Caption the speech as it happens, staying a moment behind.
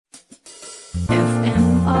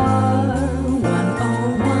FMR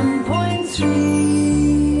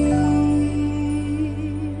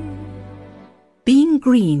 101.3. Being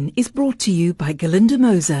Green is brought to you by Galinda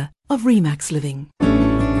Moser of Remax Living.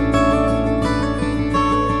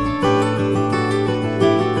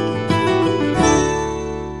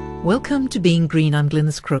 Welcome to Being Green. I'm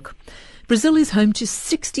Glynis Crook. Brazil is home to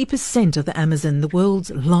 60% of the Amazon, the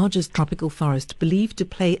world's largest tropical forest, believed to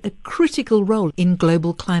play a critical role in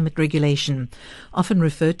global climate regulation. Often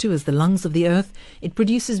referred to as the lungs of the earth, it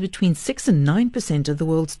produces between 6 and 9% of the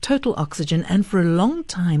world's total oxygen and for a long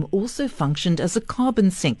time also functioned as a carbon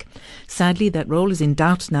sink. Sadly, that role is in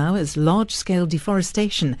doubt now as large-scale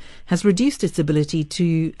deforestation has reduced its ability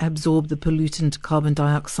to absorb the pollutant carbon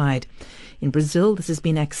dioxide. In Brazil, this has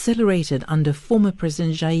been accelerated under former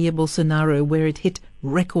President Jair Bolsonaro, where it hit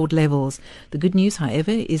record levels. The good news, however,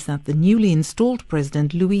 is that the newly installed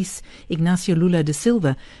President Luiz Inácio Lula da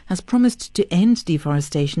Silva has promised to end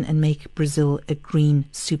deforestation and make Brazil a green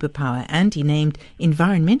superpower. And he named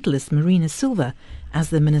environmentalist Marina Silva as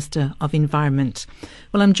the Minister of Environment.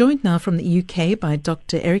 Well, I'm joined now from the UK by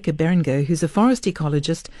Dr. Erica Berengo, who's a forest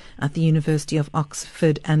ecologist at the University of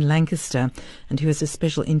Oxford and Lancaster, and who has a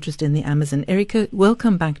special interest in the Amazon. Erica,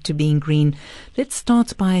 welcome back to Being Green. Let's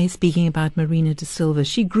start by speaking about Marina da Silva.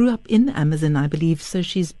 She grew up in the Amazon, I believe, so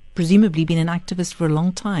she's presumably been an activist for a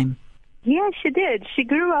long time. Yeah, she did. She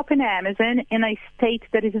grew up in the Amazon in a state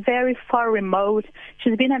that is very far remote.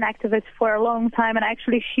 She's been an activist for a long time, and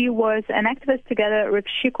actually she was an activist together with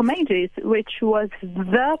Chico Mendes, which was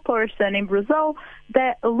the person in Brazil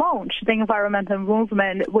that launched the environmental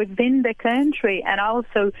movement within the country and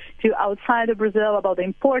also to outside of Brazil about the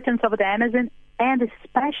importance of the Amazon and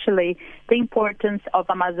especially the importance of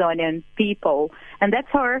Amazonian people. And that's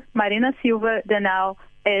her, Marina Silva, that now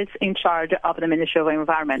is in charge of the Ministry of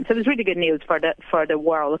Environment. So it's really good news for the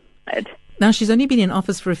world. Now, she's only been in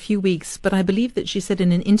office for a few weeks, but I believe that she said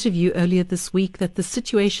in an interview earlier this week that the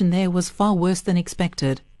situation there was far worse than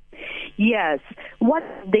expected. Yes. What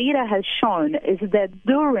data has shown is that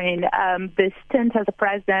during the stint as a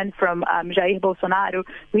president from Jair Bolsonaro,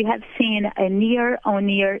 we have seen a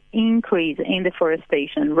year-on-year increase in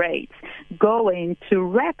deforestation rates, going to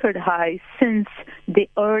record highs since the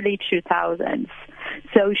early 2000s.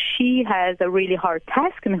 So she has a really hard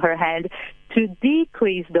task in her hand to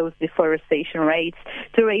decrease those deforestation rates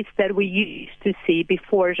to rates that we used to see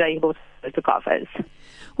before Jair Bolsonaro took office.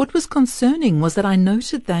 What was concerning was that I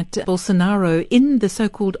noted that Bolsonaro, in the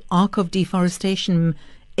so-called arc of deforestation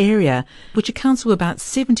area, which accounts for about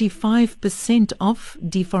 75% of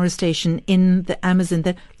deforestation in the Amazon,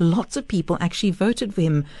 that lots of people actually voted for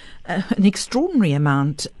him, an extraordinary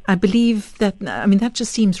amount. I believe that, that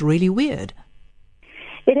just seems really weird.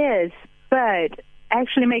 It is, but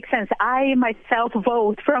actually makes sense. I myself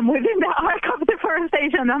vote from within the arc of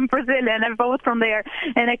deforestation. I'm Brazilian. I vote from there,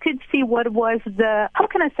 and I could see what was the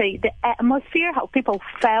atmosphere, how people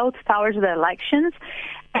felt towards the elections.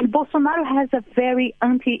 And Bolsonaro has a very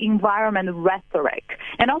anti-environment rhetoric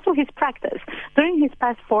and also his practice. During his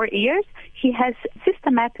past 4 years, he has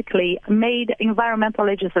systematically made environmental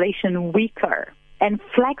legislation weaker and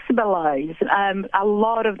flexibilize a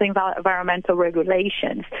lot of the environmental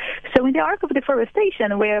regulations. So in the arc of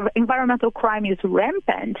deforestation, where environmental crime is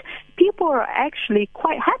rampant, people are actually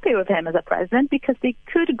quite happy with him as a president because they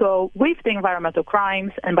could go with the environmental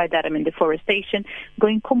crimes, and by that I mean deforestation,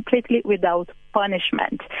 going completely without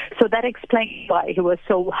punishment. So that explains why he was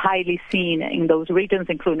so highly seen in those regions,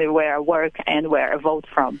 including where I work and where I vote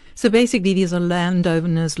from. So basically these are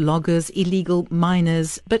landowners, loggers, illegal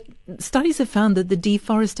miners, but studies have found that the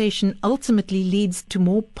deforestation ultimately leads to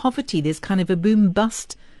more poverty. There's kind of a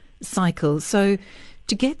boom-bust cycle. So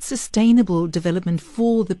to get sustainable development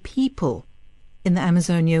for the people in the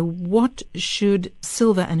Amazonia, what should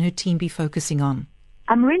Silva and her team be focusing on?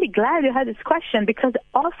 I'm really glad you had this question because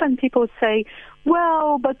often people say,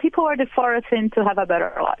 well, but people are deforesting to have a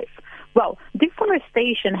better life. Well,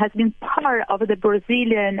 deforestation has been part of the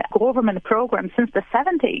Brazilian government program since the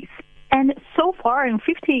 70s. And so far, in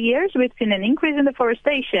 50 years, we've seen an increase in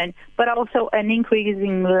deforestation, but also an increase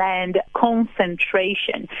in land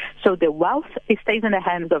concentration. So the wealth stays in the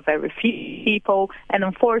hands of very few people, and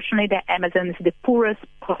unfortunately, the Amazon is the poorest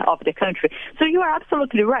part of the country. So you are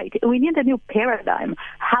absolutely right. We need a new paradigm,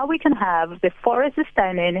 how we can have the forest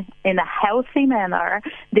standing in a healthy manner,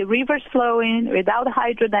 the rivers flowing without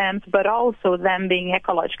hydro dams, but also them being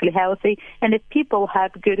ecologically healthy, and the people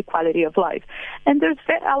have good quality of life. And there's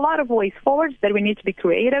a lot of ways forward that we need to be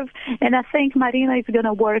creative, and I think Marina is going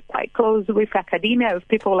to work quite close with academia, with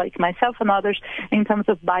people like myself and others, in terms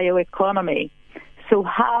of bioeconomy. So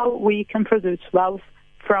how we can produce wealth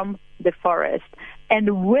from the forest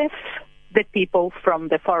and with the people from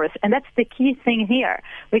the forest. And that's the key thing here.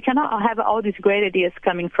 We cannot have all these great ideas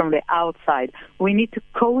coming from the outside. We need to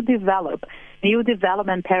co-develop new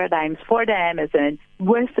development paradigms for the Amazon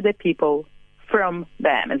with the people from the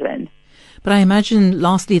Amazon. But I imagine,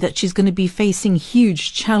 lastly, that she's going to be facing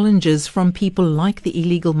huge challenges from people like the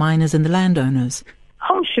illegal miners and the landowners.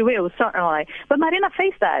 Oh, she will, certainly. But Marina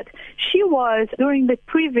faced that. She was, during the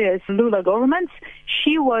previous Lula government,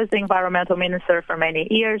 she was the environmental minister for many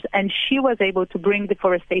years, and she was able to bring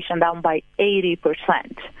deforestation down by 80%.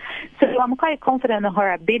 So I'm quite confident in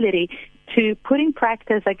her ability to put in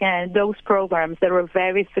practice, again, those programs that were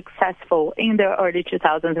very successful in the early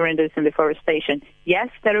 2000s reducing deforestation. Yes,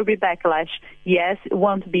 there will be backlash. Yes, it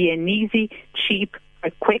won't be an easy, cheap,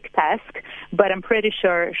 a quick task, but I'm pretty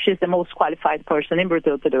sure she's the most qualified person in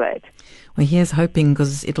Brazil to do it. Well, here's hoping,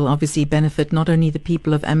 because it'll obviously benefit not only the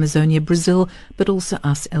people of Amazonia, Brazil, but also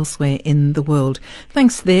us elsewhere in the world.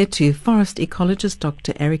 Thanks there to forest ecologist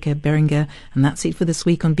Dr. Erica Beringer. And that's it for this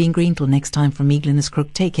week on Being Green. Till next time, from me, Glynis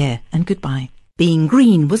Crook, take care and goodbye. Being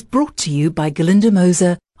Green was brought to you by Galinda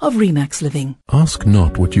Moser of Remax Living. Ask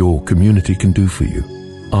not what your community can do for you.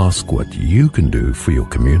 Ask what you can do for your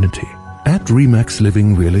community. At Remax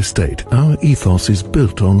Living Real Estate, our ethos is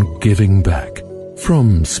built on giving back.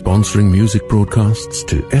 From sponsoring music broadcasts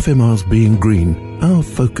to FMR's Being Green, our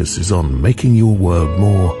focus is on making your world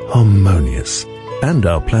more harmonious and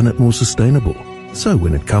our planet more sustainable. So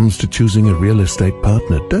when it comes to choosing a real estate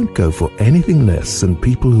partner, don't go for anything less than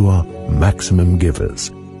people who are maximum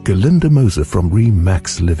givers. Galinda Moser from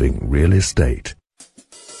Remax Living Real Estate.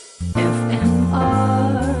 FMR